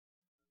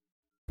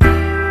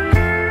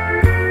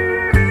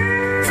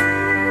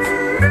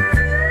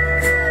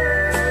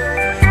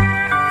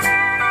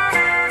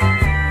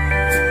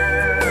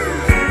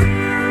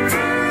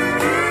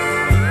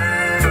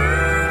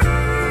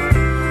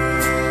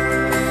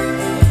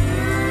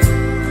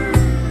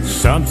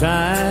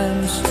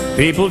Sometimes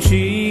people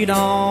cheat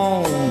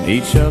on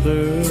each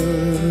other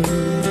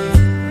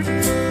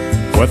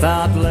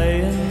without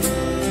laying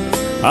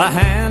a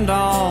hand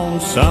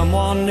on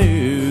someone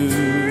new.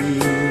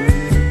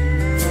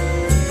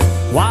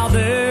 While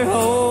they're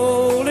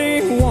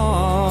holding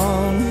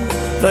one,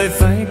 they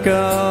think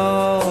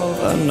of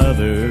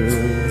another.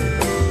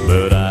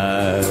 But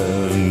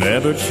I've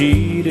never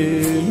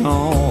cheated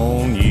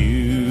on you.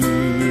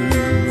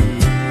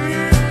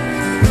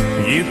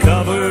 You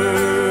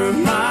cover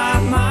my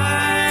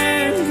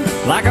mind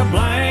like a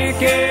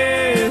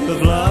blanket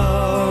of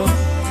love.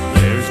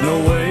 There's no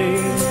way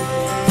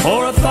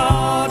for a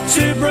thought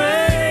to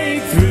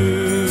break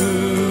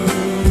through.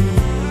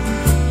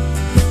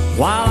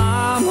 While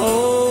I'm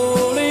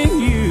holding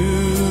you,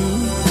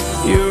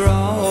 you're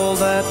all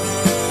that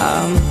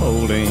I'm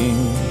holding.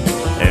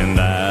 And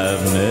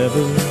I've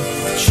never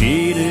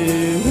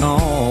cheated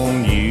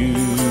on you.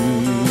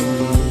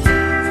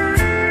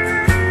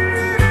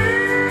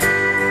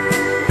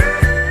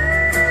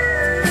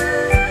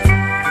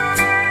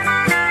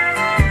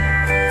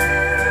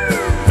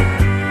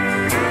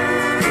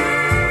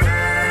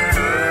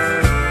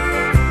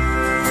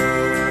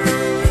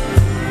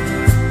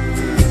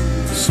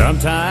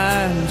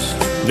 Sometimes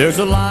there's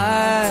a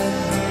lie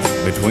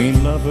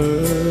between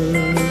lovers.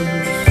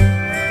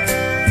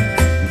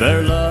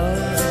 Their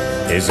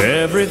love is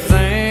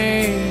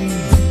everything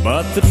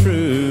but the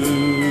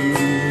truth.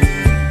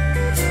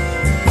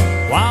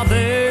 While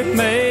they're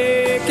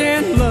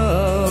making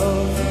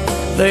love,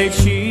 they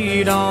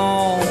cheat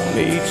on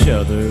each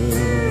other.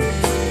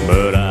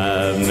 But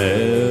I've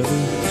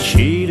never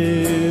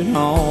cheated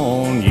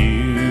on you.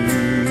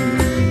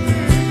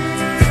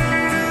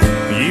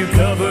 You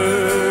cover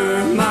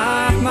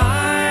my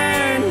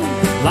mind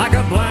like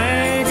a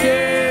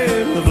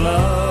blanket of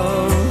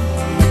love.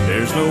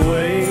 There's no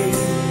way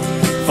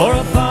for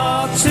a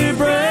thought to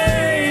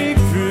break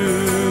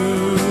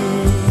through.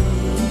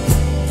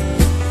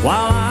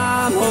 While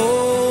I'm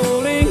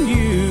holding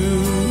you,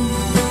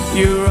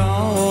 you're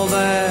all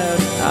that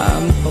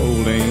I'm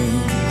holding.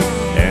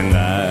 And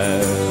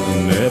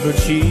I've never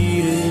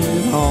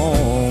cheated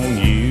on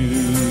you.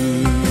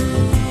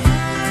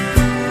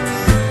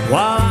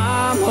 While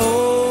I'm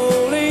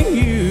holding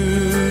you,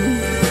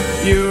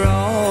 you're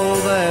all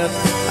that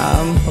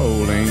I'm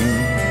holding.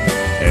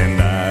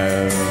 And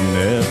I've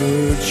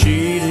never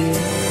cheated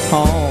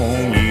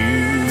on you.